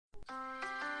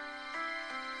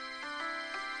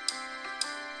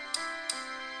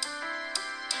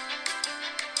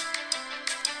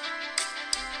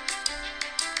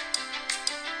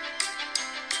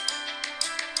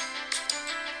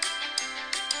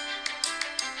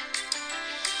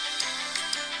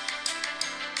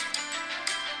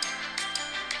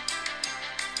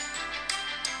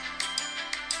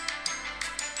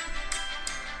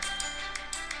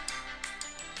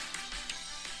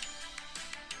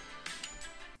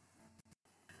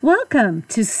Welcome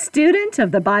to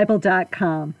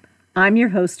studentofthebible.com. I'm your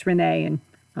host, Renee, and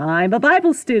I'm a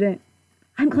Bible student.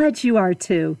 I'm glad you are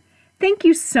too. Thank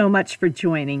you so much for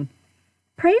joining.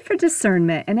 Pray for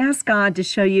discernment and ask God to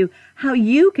show you how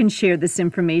you can share this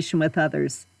information with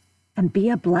others and be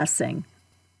a blessing.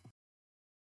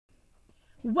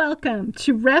 Welcome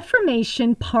to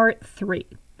Reformation Part 3.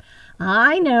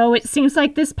 I know it seems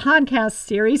like this podcast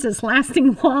series is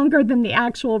lasting longer than the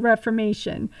actual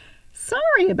Reformation.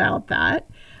 Sorry about that,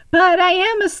 but I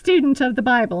am a student of the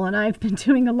Bible and I've been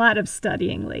doing a lot of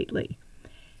studying lately.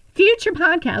 Future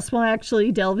podcasts will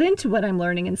actually delve into what I'm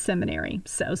learning in seminary,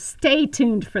 so stay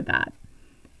tuned for that.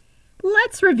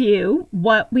 Let's review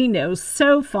what we know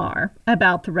so far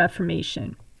about the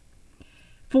Reformation.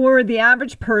 For the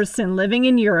average person living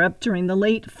in Europe during the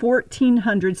late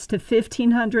 1400s to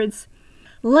 1500s,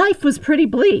 life was pretty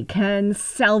bleak, and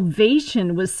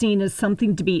salvation was seen as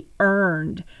something to be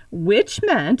earned, which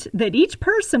meant that each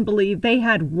person believed they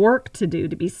had work to do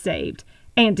to be saved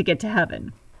and to get to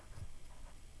heaven.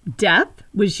 Death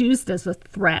was used as a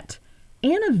threat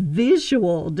and a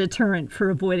visual deterrent for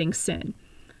avoiding sin.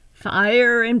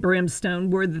 Fire and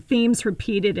brimstone were the themes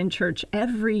repeated in church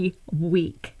every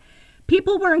week.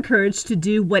 People were encouraged to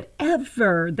do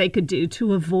whatever they could do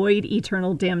to avoid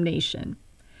eternal damnation.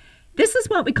 This is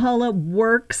what we call a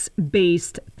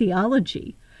works-based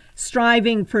theology,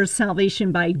 striving for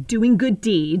salvation by doing good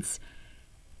deeds,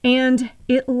 and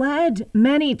it led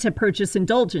many to purchase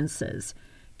indulgences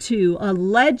to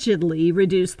allegedly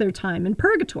reduce their time in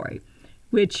purgatory,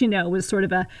 which, was sort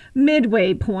of a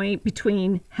midway point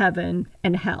between heaven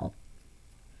and hell.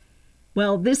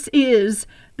 Well, this is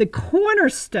the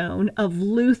cornerstone of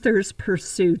Luther's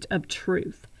pursuit of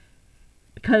truth,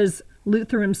 because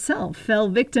Luther himself fell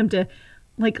victim to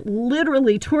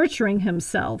literally torturing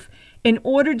himself in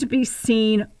order to be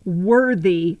seen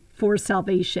worthy for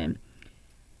salvation.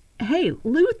 Hey,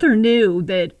 Luther knew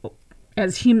that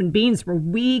as human beings we're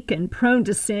weak and prone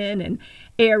to sin and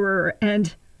error,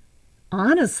 and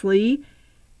honestly,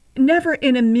 never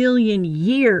in a million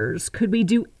years could we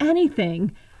do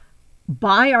anything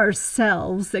by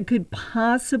ourselves that could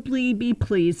possibly be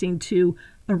pleasing to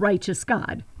a righteous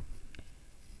God.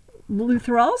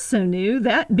 Luther also knew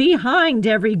that behind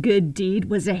every good deed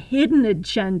was a hidden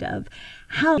agenda of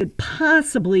how to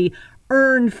possibly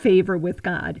earn favor with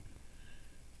God.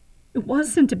 It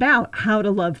wasn't about how to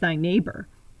love thy neighbor.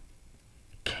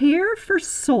 Care for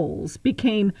souls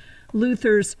became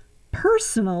Luther's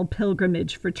personal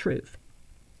pilgrimage for truth.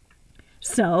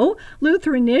 So,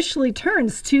 Luther initially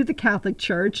turns to the Catholic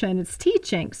Church and its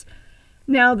teachings.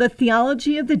 Now, the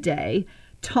theology of the day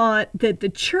taught that the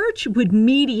church would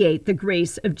mediate the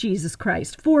grace of Jesus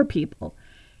Christ for people.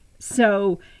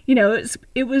 So,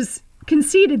 it was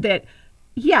conceded that,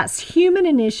 yes, human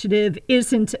initiative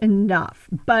isn't enough,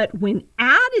 but when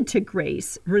added to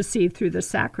grace received through the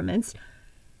sacraments,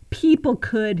 people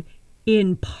could,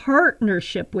 in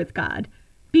partnership with God,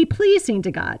 be pleasing to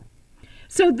God.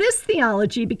 So this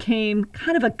theology became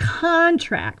kind of a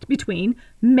contract between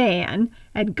man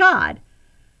and God.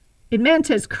 It meant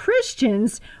as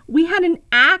Christians, we had an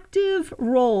active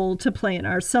role to play in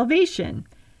our salvation.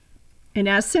 In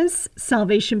essence,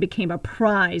 salvation became a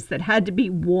prize that had to be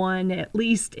won, at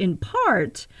least in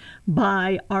part,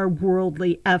 by our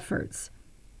worldly efforts.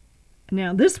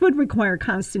 Now, this would require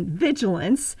constant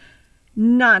vigilance,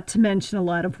 not to mention a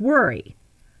lot of worry.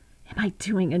 Am I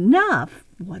doing enough?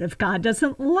 What if God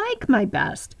doesn't like my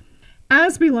best?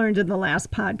 As we learned in the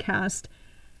last podcast,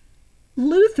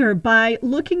 Luther, by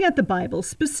looking at the Bible,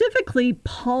 specifically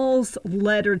Paul's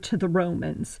letter to the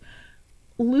Romans,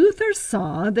 Luther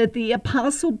saw that the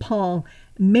Apostle Paul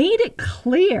made it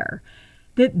clear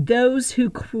that those who,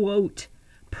 quote,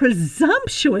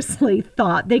 presumptuously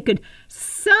thought they could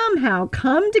somehow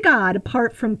come to God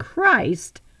apart from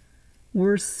Christ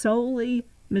were solely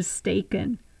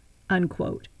mistaken,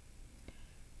 unquote.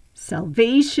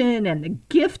 Salvation and the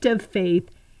gift of faith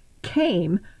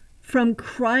came from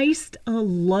Christ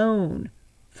alone,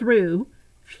 through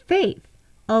faith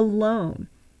alone.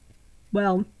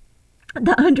 Well,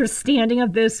 the understanding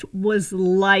of this was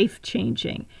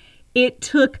life-changing. It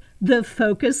took the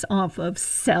focus off of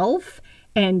self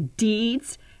and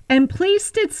deeds and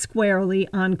placed it squarely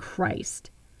on Christ.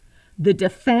 The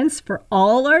defense for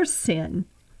all our sin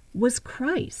was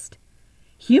Christ.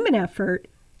 Human effort,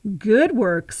 good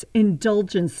works,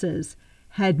 indulgences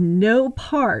had no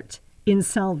part in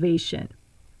salvation.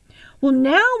 Well,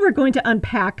 now we're going to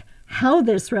unpack how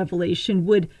this revelation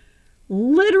would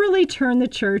literally turn the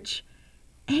church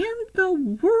and the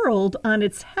world on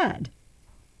its head.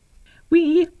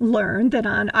 We learned that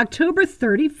on October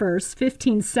 31st,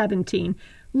 1517,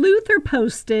 Luther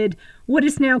posted what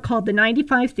is now called the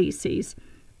 95 Theses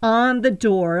on the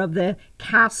door of the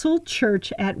castle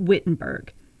church at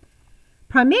Wittenberg.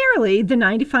 Primarily, the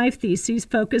 95 Theses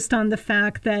focused on the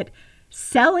fact that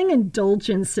selling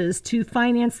indulgences to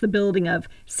finance the building of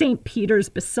St. Peter's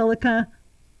Basilica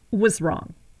was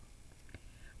wrong.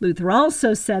 Luther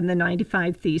also said in the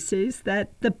 95 Theses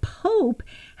that the Pope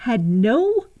had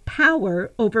no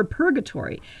power over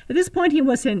purgatory. At this point, he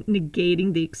wasn't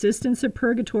negating the existence of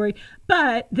purgatory,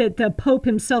 but that the Pope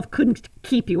himself couldn't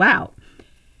keep you out.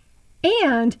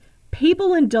 And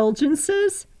papal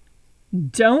indulgences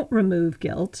don't remove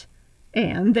guilt,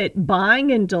 and that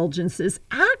buying indulgences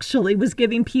actually was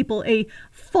giving people a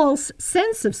false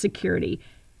sense of security,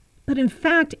 but in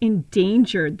fact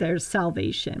endangered their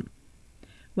salvation.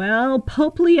 Well,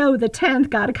 Pope Leo X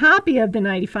got a copy of the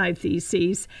 95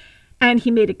 Theses, and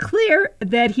he made it clear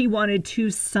that he wanted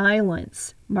to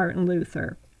silence Martin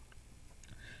Luther.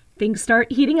 Things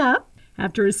start heating up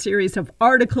after a series of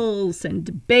articles and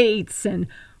debates, and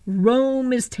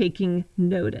Rome is taking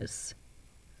notice.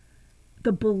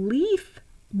 The belief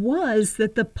was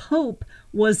that the Pope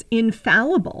was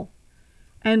infallible,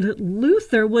 and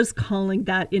Luther was calling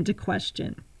that into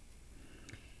question.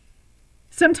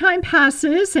 Some time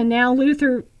passes, and now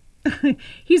Luther,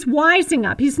 he's wising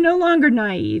up. He's no longer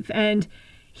naive, and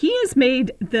he has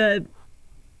made the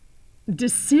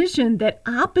decision that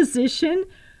opposition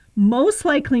most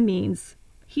likely means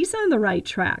he's on the right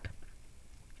track.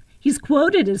 He's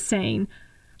quoted as saying,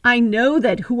 "I know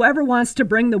that whoever wants to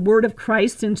bring the word of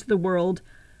Christ into the world,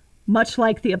 much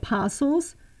like the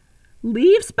apostles,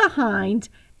 leaves behind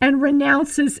and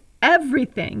renounces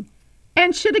everything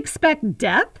and should expect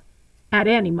death at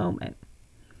any moment.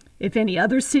 If any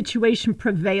other situation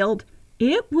prevailed,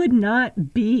 it would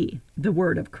not be the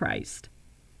word of Christ."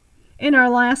 In our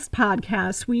last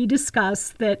podcast, we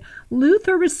discussed that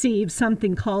Luther received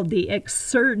something called the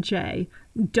Exsurge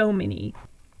Domini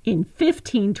in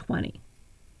 1520,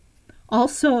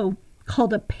 also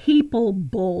called a papal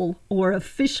bull or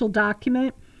official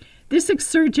document. This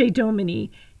Exsurge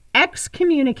Domini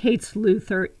excommunicates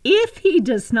Luther if he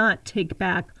does not take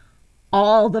back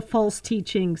all the false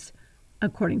teachings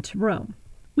according to Rome.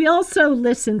 We also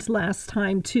listened last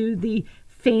time to the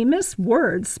famous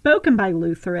words spoken by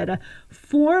Luther at a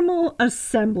formal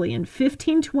assembly in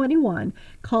 1521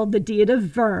 called the Diet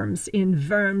of Worms in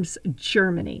Worms,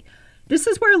 Germany. This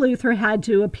is where Luther had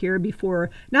to appear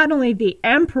before not only the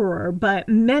emperor, but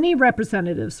many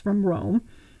representatives from Rome,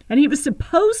 and he was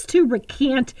supposed to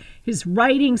recant his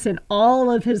writings and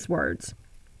all of his words.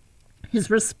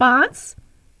 His response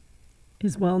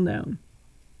is well known.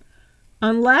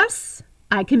 "Unless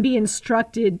I can be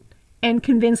instructed and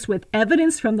convinced with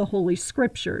evidence from the Holy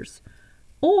Scriptures,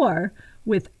 or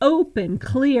with open,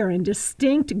 clear, and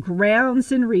distinct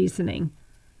grounds and reasoning,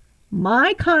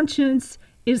 my conscience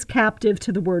is captive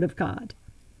to the Word of God.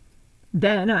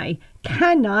 Then I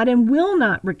cannot and will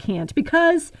not recant,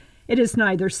 because it is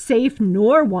neither safe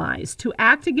nor wise to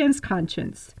act against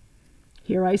conscience.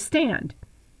 Here I stand.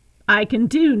 I can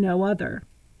do no other.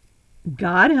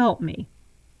 God help me.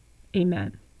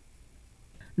 Amen."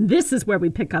 This is where we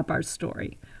pick up our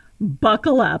story.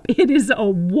 Buckle up. It is a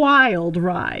wild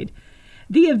ride.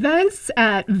 The events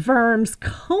at Worms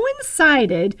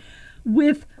coincided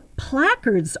with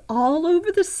placards all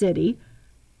over the city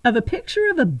of a picture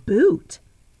of a boot.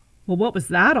 Well, what was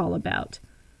that all about?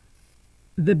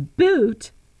 The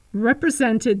boot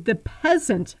represented the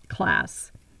peasant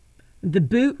class. The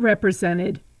boot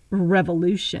represented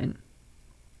revolution.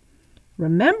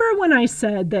 Remember when I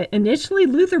said that initially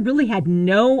Luther really had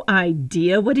no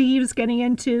idea what he was getting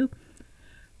into?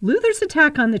 Luther's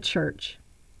attack on the church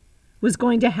was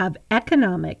going to have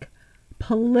economic,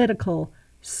 political,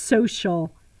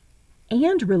 social,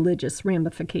 and religious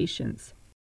ramifications.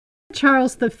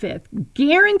 Charles V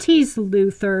guarantees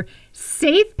Luther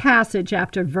safe passage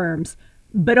after Worms,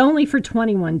 but only for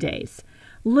 21 days.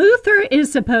 Luther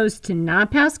is supposed to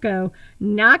not pass go,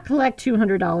 not collect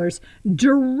 $200,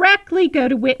 directly go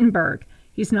to Wittenberg.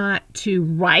 He's not to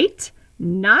write,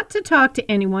 not to talk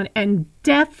to anyone, and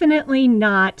definitely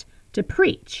not to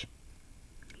preach.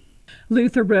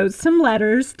 Luther wrote some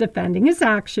letters defending his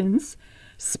actions,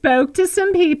 spoke to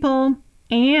some people,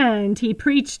 and he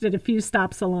preached at a few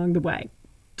stops along the way.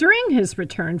 During his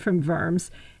return from Worms,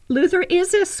 Luther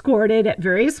is escorted at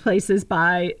various places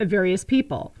by various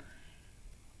people.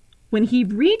 When he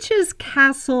reaches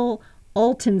Castle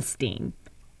Altenstein,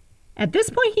 at this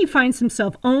point he finds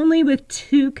himself only with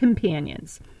two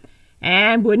companions.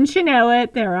 And wouldn't you know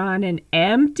it, they're on an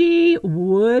empty,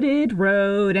 wooded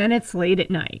road, and it's late at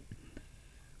night.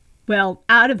 Well,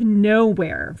 out of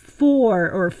nowhere, 4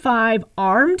 or 5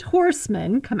 armed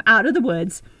horsemen come out of the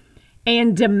woods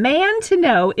and demand to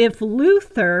know if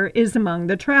Luther is among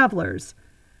the travelers.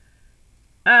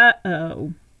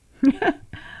 Uh-oh.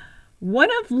 One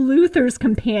of Luther's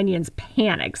companions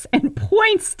panics and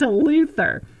points to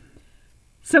Luther.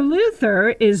 So Luther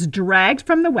is dragged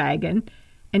from the wagon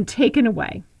and taken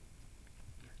away.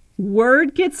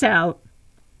 Word gets out,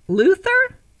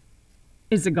 Luther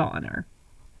is a goner.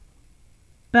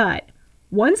 But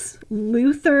once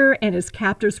Luther and his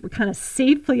captors were kind of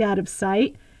safely out of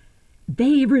sight,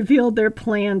 they revealed their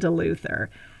plan to Luther.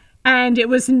 And it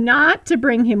was not to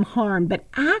bring him harm, but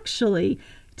actually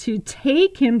to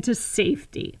take him to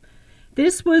safety.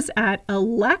 This was at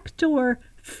Elector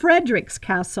Frederick's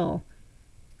castle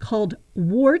called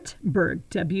Wartburg,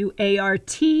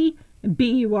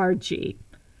 Wartburg.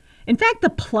 In fact, the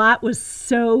plot was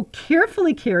so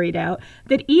carefully carried out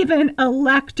that even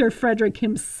Elector Frederick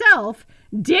himself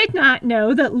did not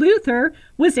know that Luther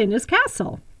was in his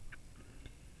castle.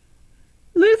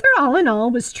 Luther, all in all,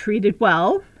 was treated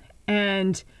well,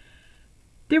 and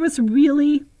there was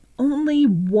really only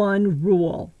one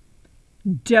rule: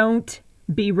 don't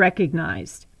be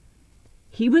recognized.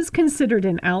 He was considered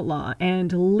an outlaw,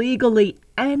 and legally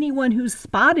anyone who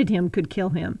spotted him could kill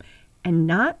him and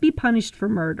not be punished for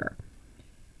murder.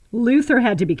 Luther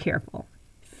had to be careful.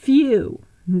 Few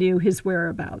knew his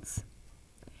whereabouts.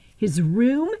 His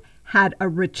room had a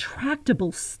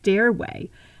retractable stairway,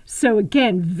 so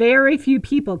again, very few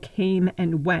people came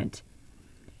and went.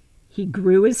 He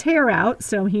grew his hair out,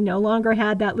 so he no longer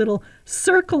had that little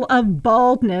circle of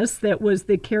baldness that was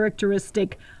the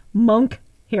characteristic monk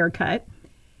haircut.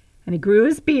 And he grew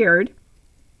his beard,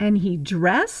 and he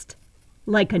dressed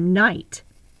like a knight.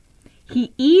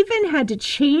 He even had to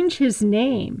change his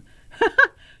name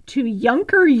to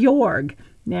Junker Jorg.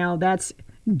 Now that's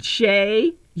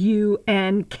Junker,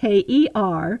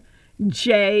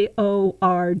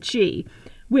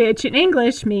 which in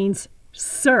English means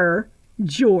Sir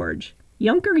George.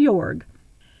 Junker Jorg.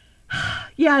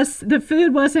 Yes, the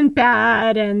food wasn't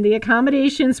bad and the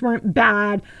accommodations weren't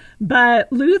bad,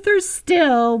 but Luther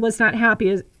still was not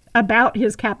happy about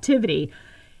his captivity.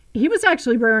 He was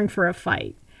actually raring for a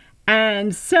fight.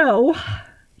 And so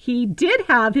he did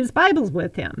have his Bibles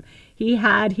with him. He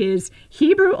had his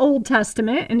Hebrew Old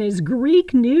Testament and his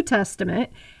Greek New Testament,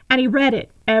 and he read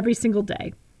it every single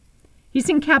day. He's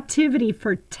in captivity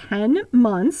for 10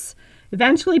 months.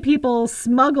 Eventually, people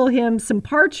smuggle him some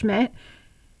parchment,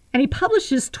 and he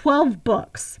publishes 12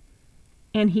 books.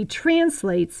 And he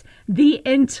translates the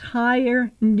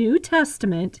entire New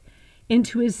Testament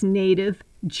into his native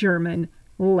German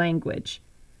language.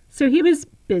 So he was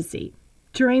busy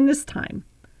during this time.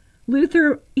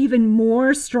 Luther even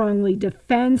more strongly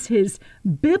defends his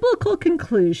biblical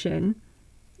conclusion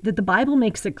that the Bible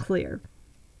makes it clear: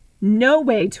 no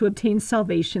way to obtain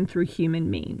salvation through human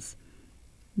means.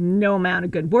 No amount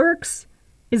of good works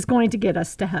is going to get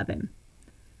us to heaven.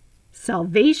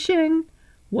 Salvation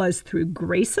was through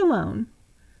grace alone,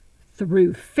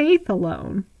 through faith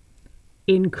alone,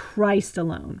 in Christ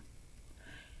alone.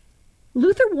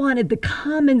 Luther wanted the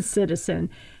common citizen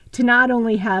to not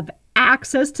only have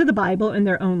access to the Bible in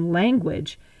their own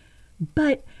language,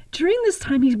 but during this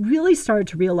time he really started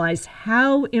to realize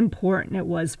how important it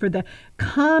was for the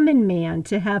common man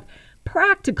to have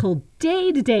practical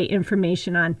day-to-day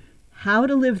information on how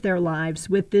to live their lives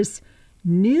with this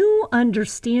new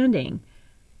understanding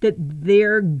that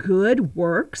their good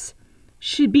works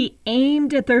should be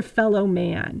aimed at their fellow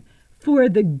man for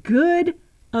the good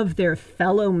of their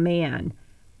fellow man,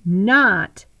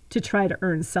 not to try to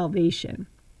earn salvation.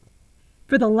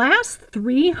 For the last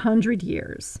 300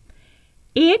 years,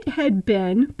 it had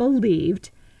been believed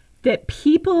that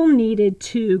people needed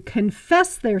to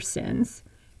confess their sins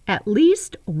at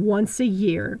least once a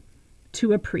year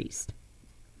to a priest.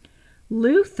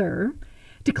 Luther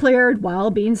declared while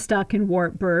being stuck in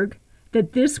Wartburg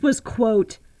that this was,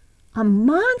 quote, a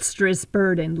monstrous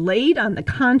burden laid on the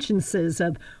consciences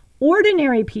of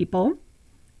ordinary people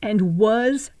and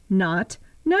was not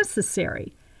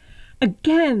necessary.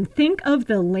 Again, think of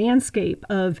the landscape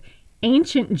of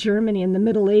ancient Germany in the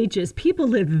Middle Ages. People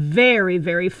lived very,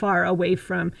 very far away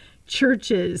from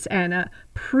churches and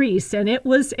priests, and it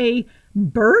was a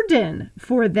burden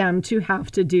for them to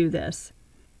have to do this.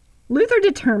 Luther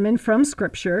determined from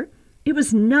Scripture it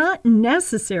was not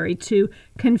necessary to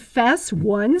confess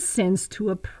one's sins to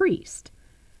a priest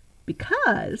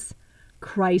because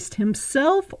Christ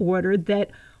himself ordered that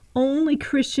only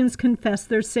Christians confess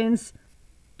their sins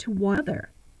to one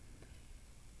another.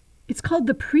 It's called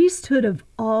the priesthood of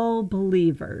all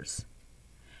believers.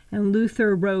 And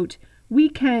Luther wrote, we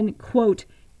can, quote,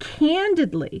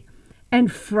 candidly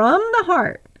and from the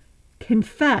heart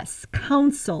confess,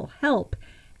 counsel, help,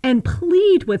 and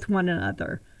plead with one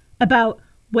another about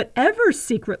whatever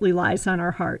secretly lies on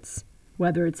our hearts,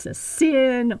 whether it's a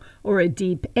sin or a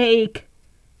deep ache.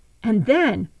 And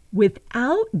then,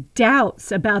 without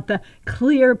doubts about the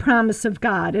clear promise of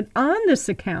God, and on this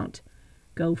account,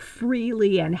 go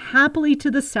freely and happily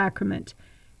to the sacrament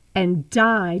and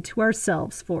die to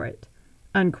ourselves for it,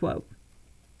 unquote.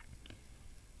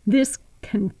 This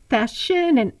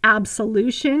confession and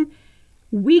absolution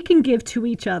we can give to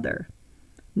each other,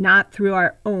 not through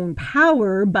our own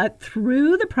power, but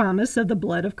through the promise of the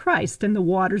blood of Christ and the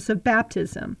waters of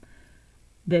baptism,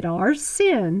 that our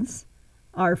sins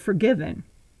are forgiven.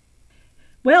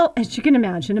 Well, as you can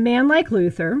imagine, a man like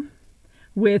Luther,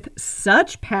 with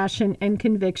such passion and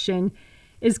conviction,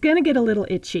 is going to get a little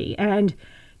itchy and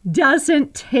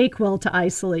doesn't take well to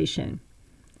isolation.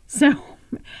 So,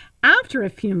 after a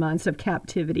few months of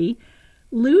captivity,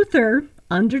 Luther,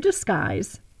 under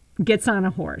disguise, gets on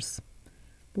a horse,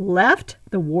 left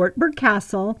the Wartburg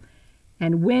Castle,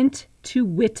 and went to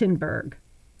Wittenberg.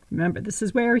 Remember, this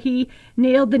is where he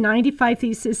nailed the 95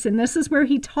 Theses, and this is where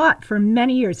he taught for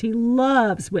many years. He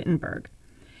loves Wittenberg.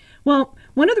 Well,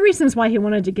 one of the reasons why he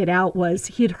wanted to get out was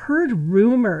he had heard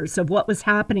rumors of what was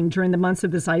happening during the months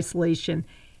of this isolation,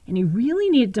 and he really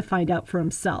needed to find out for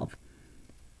himself.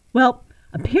 Well,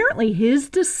 apparently his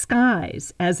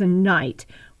disguise as a knight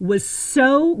was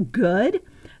so good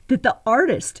that the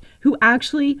artist who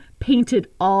actually painted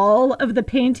all of the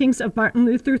paintings of Martin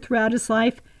Luther throughout his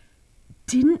life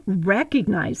didn't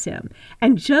recognize him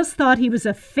and just thought he was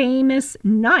a famous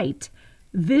knight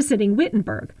visiting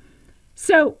Wittenberg.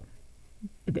 So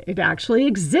it actually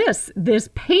exists, this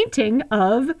painting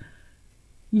of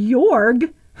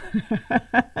Jorg,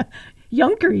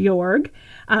 Junker Jorg,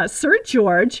 Sir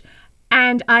George,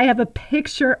 and I have a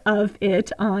picture of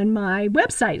it on my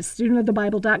website,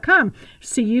 studentofthebible.com,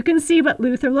 so you can see what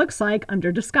Luther looks like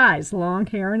under disguise, long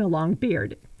hair and a long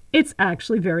beard. It's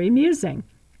actually very amusing.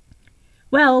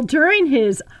 Well, during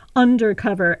his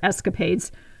undercover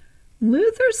escapades,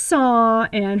 Luther saw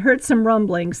and heard some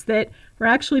rumblings that were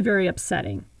actually very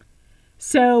upsetting.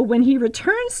 So when he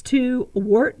returns to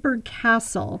Wartburg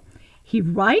Castle, he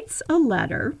writes a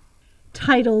letter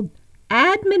titled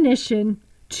Admonition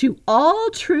to all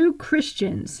true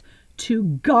Christians to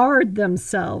guard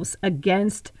themselves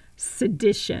against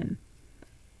sedition.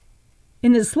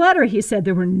 In this letter, he said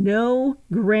there were no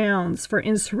grounds for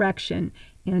insurrection,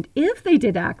 and if they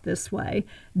did act this way,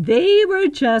 they were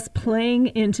just playing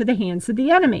into the hands of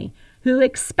the enemy, who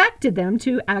expected them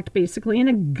to act basically in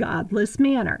a godless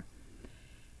manner.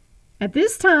 At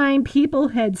this time, people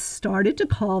had started to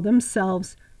call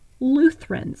themselves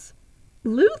Lutherans.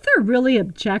 Luther really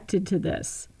objected to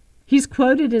this. He's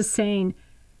quoted as saying,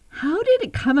 "How did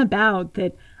it come about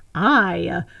that I,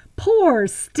 a poor,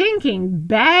 stinking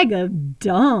bag of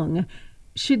dung,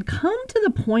 should come to the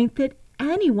point that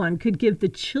anyone could give the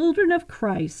children of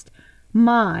Christ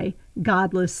my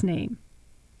godless name?"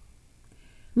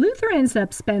 Luther ends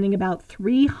up spending about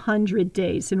 300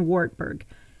 days in Wartburg.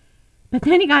 But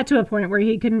then he got to a point where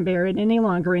he couldn't bear it any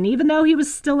longer, and even though he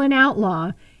was still an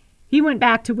outlaw, he went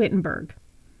back to Wittenberg.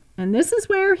 And this is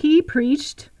where he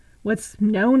preached what's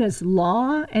known as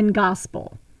law and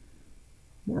gospel.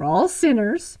 We're all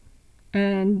sinners,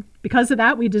 and because of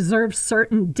that, we deserve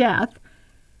certain death.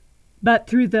 But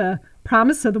through the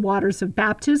promise of the waters of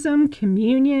baptism,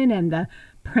 communion, and the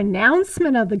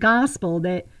pronouncement of the gospel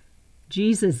that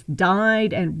Jesus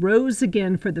died and rose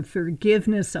again for the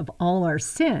forgiveness of all our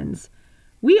sins,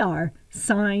 we are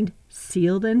signed,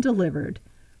 sealed, and delivered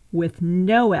with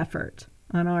no effort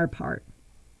on our part.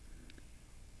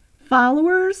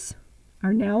 Followers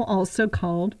are now also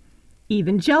called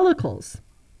evangelicals,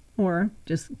 or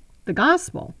just the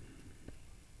gospel.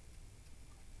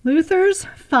 Luther's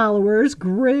followers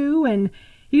grew, and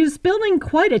he was building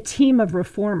quite a team of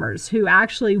reformers who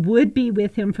actually would be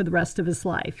with him for the rest of his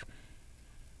life.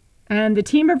 And the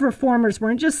team of reformers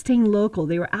weren't just staying local,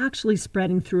 they were actually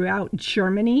spreading throughout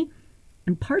Germany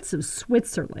and parts of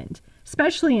Switzerland,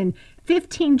 especially in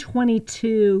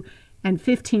 1522 and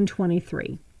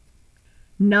 1523.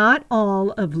 Not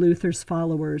all of Luther's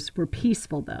followers were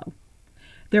peaceful, though.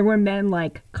 There were men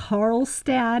like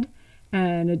Karlstadt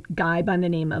and a guy by the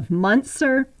name of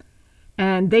Munzer,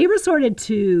 and they resorted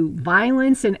to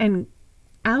violence and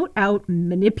out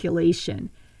manipulation.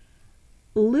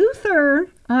 Luther,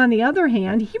 on the other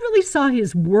hand, he really saw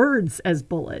his words as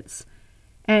bullets,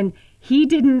 and he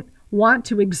didn't want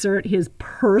to exert his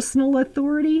personal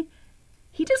authority.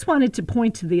 He just wanted to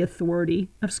point to the authority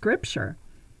of Scripture.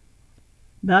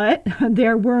 But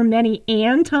there were many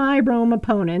anti-Rome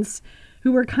opponents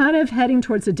who were kind of heading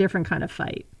towards a different kind of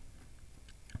fight.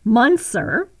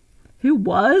 Munzer, who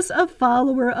was a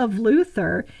follower of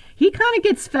Luther, he kind of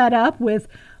gets fed up with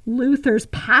Luther's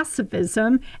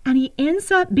pacifism, and he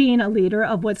ends up being a leader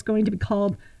of what's going to be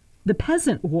called the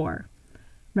Peasant War.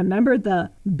 Remember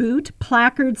the boot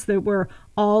placards that were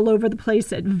all over the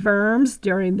place at Worms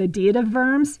during the Diet of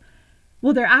Worms?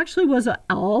 Well, there actually was an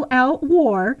all-out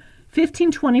war,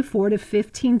 1524 to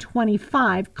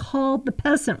 1525, called the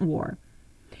Peasant War.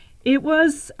 It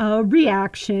was a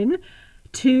reaction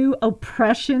to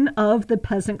oppression of the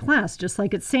peasant class, just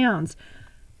like it sounds.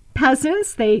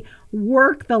 Peasants, they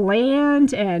worked the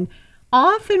land and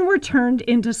often were turned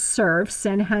into serfs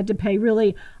and had to pay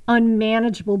really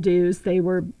unmanageable dues. They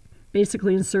were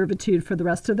basically in servitude for the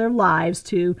rest of their lives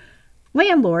to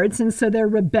landlords, and so they're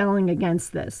rebelling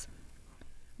against this.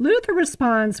 Luther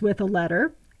responds with a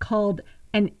letter called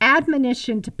An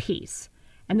Admonition to Peace,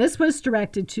 and this was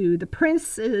directed to the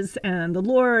princes and the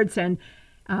lords, and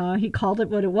he called it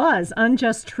what it was,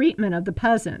 unjust treatment of the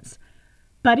peasants.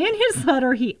 But in his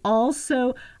letter, he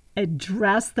also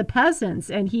addressed the peasants,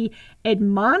 and he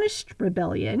admonished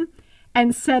rebellion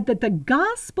and said that the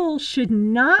gospel should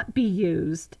not be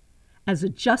used as a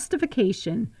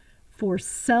justification for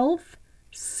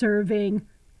self-serving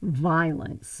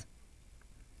violence.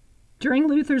 During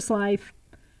Luther's life,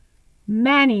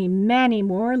 many, many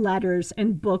more letters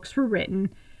and books were written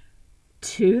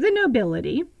to the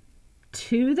nobility,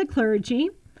 to the clergy,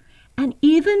 and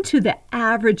even to the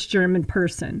average German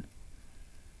person.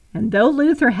 And though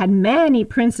Luther had many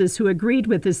princes who agreed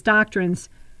with his doctrines,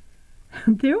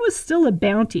 there was still a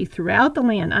bounty throughout the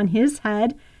land on his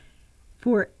head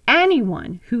for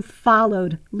anyone who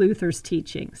followed Luther's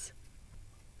teachings.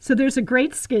 So there's a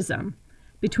great schism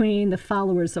between the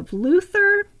followers of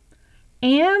Luther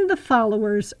and the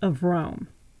followers of Rome.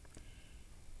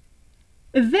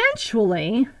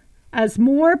 Eventually, as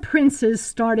more princes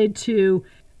started to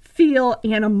feel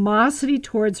animosity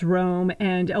towards Rome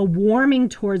and a warming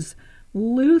towards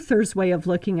Luther's way of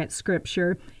looking at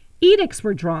Scripture, edicts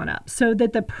were drawn up so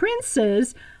that the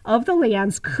princes of the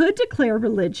lands could declare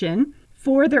religion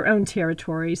for their own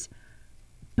territories.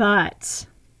 But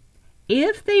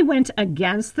if they went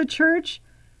against the church,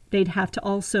 they'd have to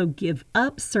also give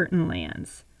up certain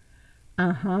lands.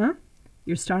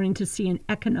 You're starting to see an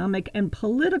economic and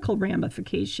political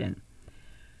ramification.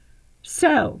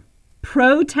 So,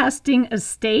 protesting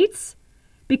estates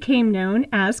became known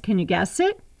as, can you guess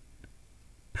it?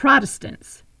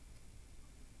 Protestants.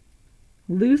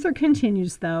 Luther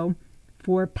continues, though,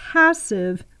 for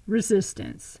passive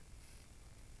resistance.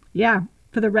 Yeah,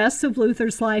 for the rest of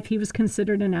Luther's life, he was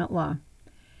considered an outlaw.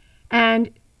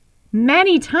 And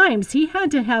many times he had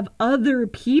to have other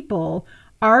people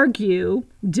argue,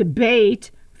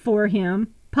 debate for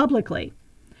him publicly.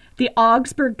 The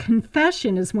Augsburg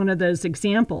Confession is one of those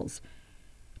examples.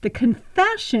 The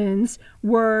confessions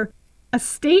were a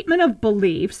statement of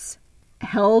beliefs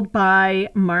held by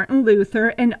Martin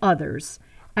Luther and others,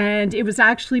 and it was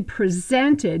actually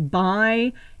presented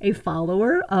by a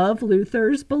follower of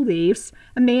Luther's beliefs,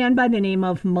 a man by the name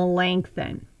of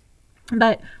Melanchthon.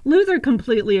 But Luther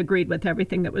completely agreed with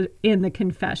everything that was in the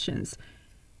confessions.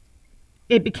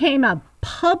 It became a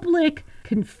public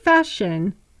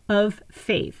confession of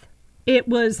faith. It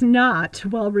was not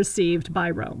well received by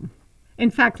Rome.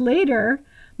 In fact, later,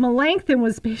 Melanchthon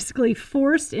was basically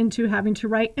forced into having to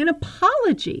write an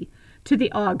apology to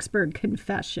the Augsburg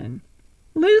Confession.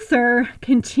 Luther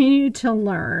continued to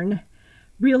learn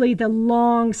really the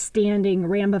long-standing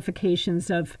ramifications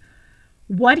of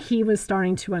what he was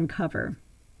starting to uncover.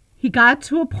 He got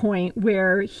to a point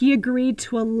where he agreed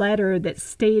to a letter that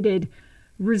stated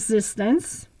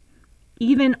resistance,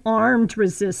 even armed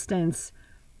resistance,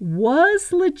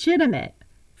 was legitimate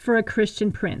for a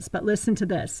Christian prince. But listen to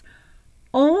this.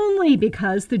 Only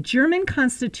because the German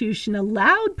Constitution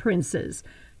allowed princes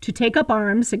to take up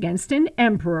arms against an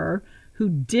emperor who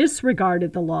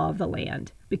disregarded the law of the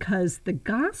land, because the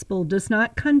gospel does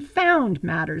not confound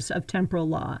matters of temporal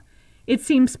law. It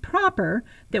seems proper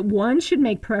that one should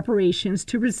make preparations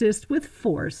to resist with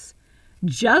force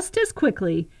just as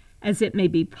quickly as it may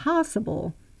be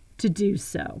possible to do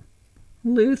so.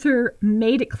 Luther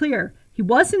made it clear he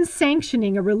wasn't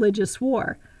sanctioning a religious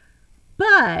war,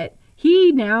 but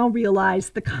he now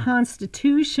realized the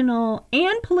constitutional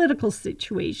and political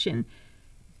situation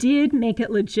did make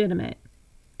it legitimate,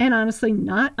 and honestly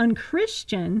not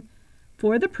unchristian,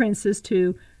 for the princes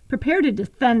to prepare to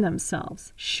defend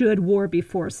themselves should war be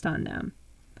forced on them.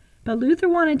 But Luther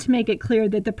wanted to make it clear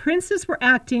that the princes were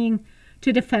acting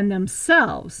to defend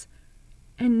themselves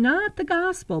and not the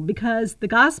gospel, because the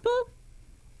gospel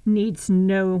needs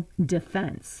no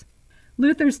defense.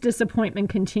 Luther's disappointment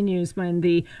continues when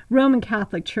the Roman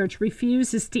Catholic Church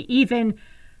refuses to even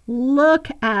look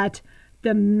at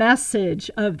the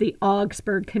message of the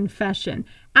Augsburg Confession.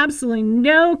 Absolutely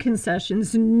no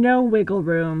concessions, no wiggle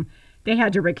room. They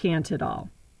had to recant it all.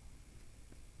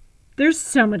 There's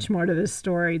so much more to this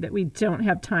story that we don't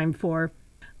have time for.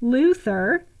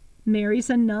 Luther marries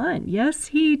a nun. Yes,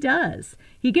 he does.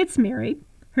 He gets married.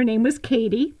 Her name was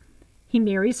Katie. He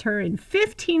marries her in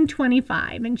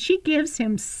 1525, and she gives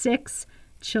him 6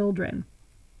 children.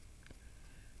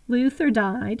 Luther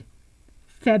died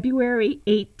February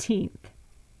 18th,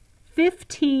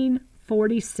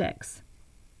 1546.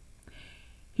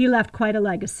 He left quite a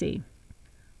legacy.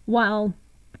 While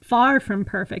far from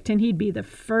perfect, and he'd be the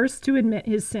first to admit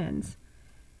his sins.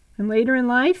 And later in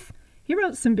life, he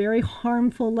wrote some very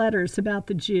harmful letters about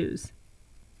the Jews.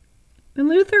 And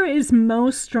Luther is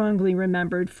most strongly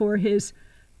remembered for his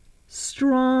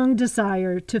strong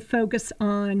desire to focus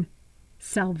on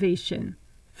salvation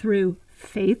through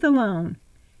faith alone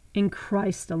in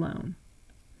Christ alone.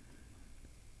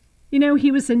 You know,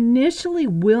 he was initially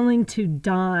willing to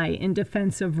die in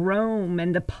defense of Rome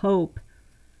and the Pope,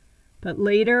 but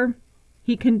later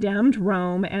he condemned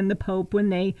Rome and the Pope when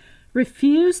they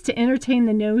refused to entertain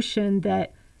the notion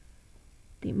that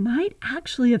they might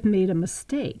actually have made a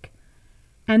mistake,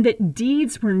 and that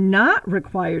deeds were not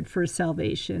required for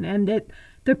salvation, and that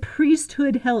the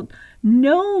priesthood held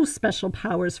no special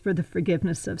powers for the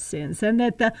forgiveness of sins, and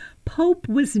that the Pope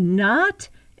was not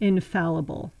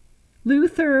infallible.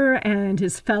 Luther and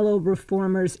his fellow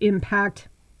reformers' impact,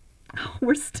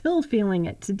 we're still feeling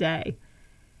it today.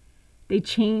 They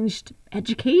changed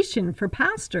education for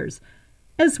pastors,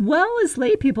 as well as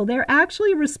lay people. They're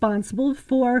actually responsible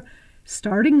for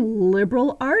starting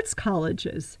liberal arts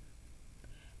colleges.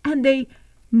 And they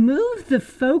moved the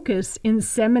focus in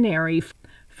seminary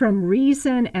from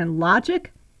reason and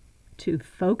logic to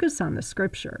focus on the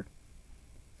scripture.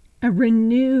 A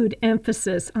renewed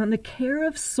emphasis on the care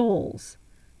of souls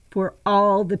for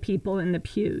all the people in the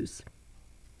pews.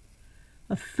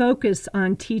 A focus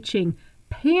on teaching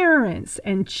parents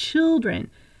and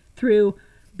children through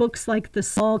books like the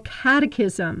Small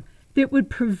Catechism that would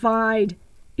provide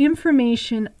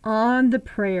information on the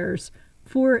prayers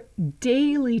for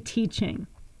daily teaching.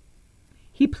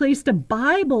 He placed a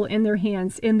Bible in their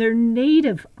hands in their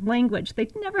native language.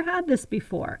 They'd never had this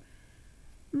before.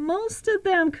 Most of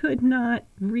them could not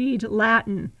read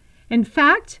Latin. In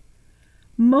fact,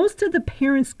 most of the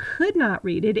parents could not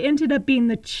read. It ended up being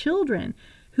the children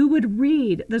who would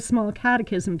read the Small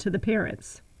Catechism to the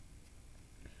parents.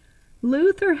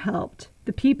 Luther helped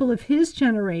the people of his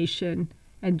generation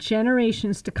and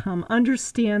generations to come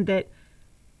understand that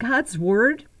God's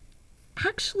Word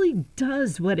actually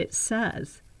does what it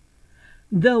says.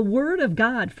 The Word of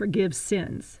God forgives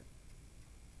sins.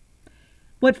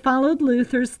 What followed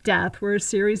Luther's death were a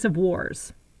series of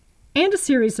wars and a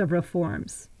series of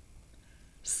reforms.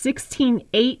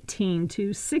 1618 to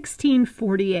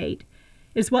 1648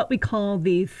 is what we call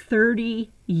the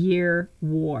 30-Year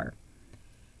War.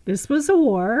 This was a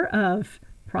war of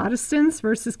Protestants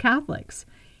versus Catholics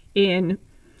in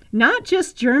not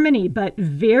just Germany, but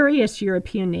various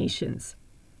European nations.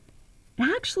 It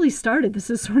actually started, this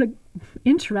is sort of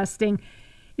interesting,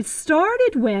 it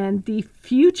started when the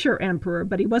future emperor,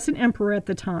 but he wasn't emperor at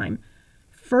the time,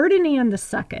 Ferdinand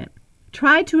II,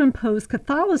 tried to impose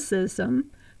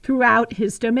Catholicism throughout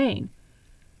his domain.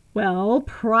 Well,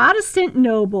 Protestant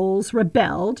nobles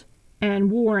rebelled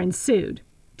and war ensued.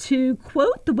 To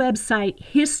quote the website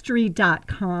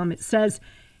history.com, it says,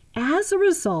 as a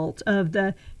result of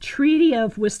the Treaty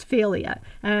of Westphalia,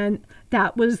 and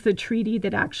that was the treaty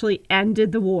that actually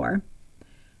ended the war,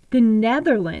 the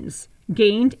Netherlands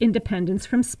gained independence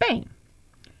from Spain.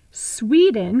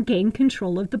 Sweden gained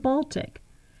control of the Baltic,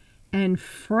 and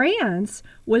France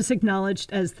was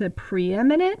acknowledged as the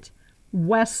preeminent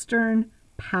Western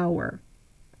power.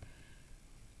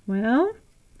 Well,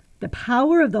 the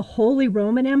power of the Holy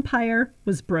Roman Empire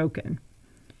was broken.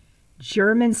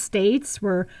 German states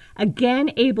were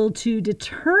again able to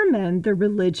determine the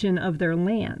religion of their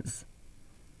lands.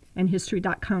 And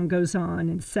History.com goes on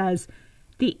and says,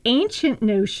 the ancient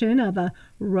notion of a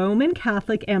Roman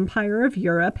Catholic Empire of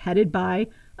Europe headed by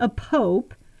a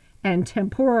pope and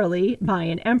temporally by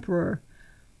an emperor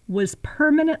was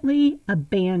permanently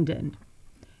abandoned.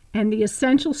 And the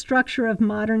essential structure of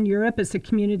modern Europe as a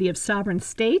community of sovereign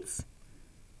states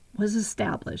was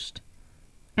established.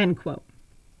 End quote.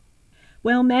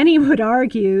 Well, many would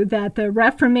argue that the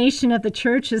Reformation of the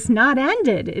Church has not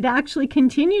ended. It actually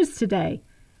continues today.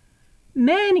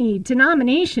 Many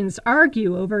denominations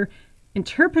argue over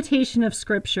interpretation of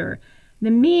Scripture,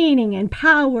 the meaning and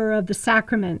power of the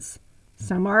sacraments.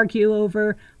 Some argue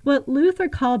over what Luther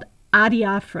called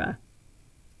adiaphora.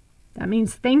 That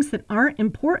means things that aren't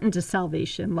important to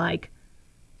salvation, like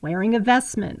wearing of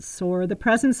vestments, or the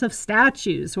presence of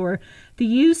statues, or the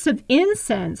use of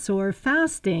incense, or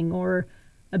fasting, or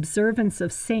observance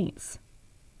of saints.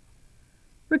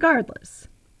 Regardless,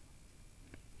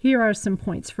 here are some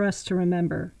points for us to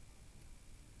remember.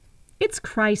 It's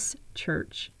Christ's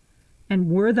church, and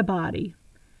we're the body.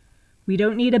 We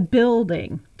don't need a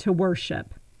building to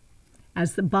worship.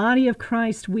 As the body of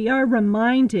Christ, we are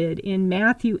reminded in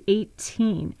Matthew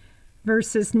 18,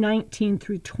 verses 19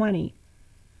 through 20,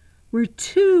 where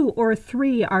 2 or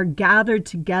 3 are gathered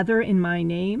together in my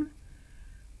name,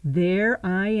 there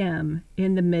I am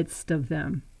in the midst of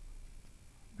them.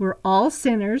 We're all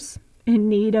sinners in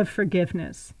need of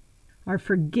forgiveness. Our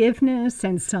forgiveness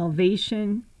and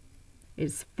salvation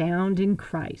is found in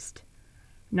Christ,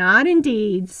 not in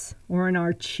deeds or in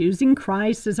our choosing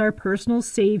Christ as our personal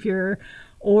Savior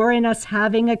or in us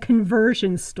having a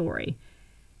conversion story.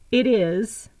 It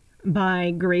is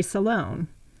by grace alone,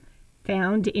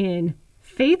 found in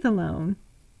faith alone,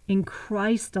 in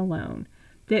Christ alone,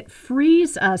 that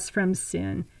frees us from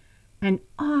sin and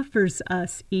offers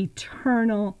us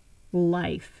eternal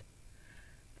life.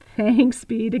 Thanks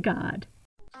be to God.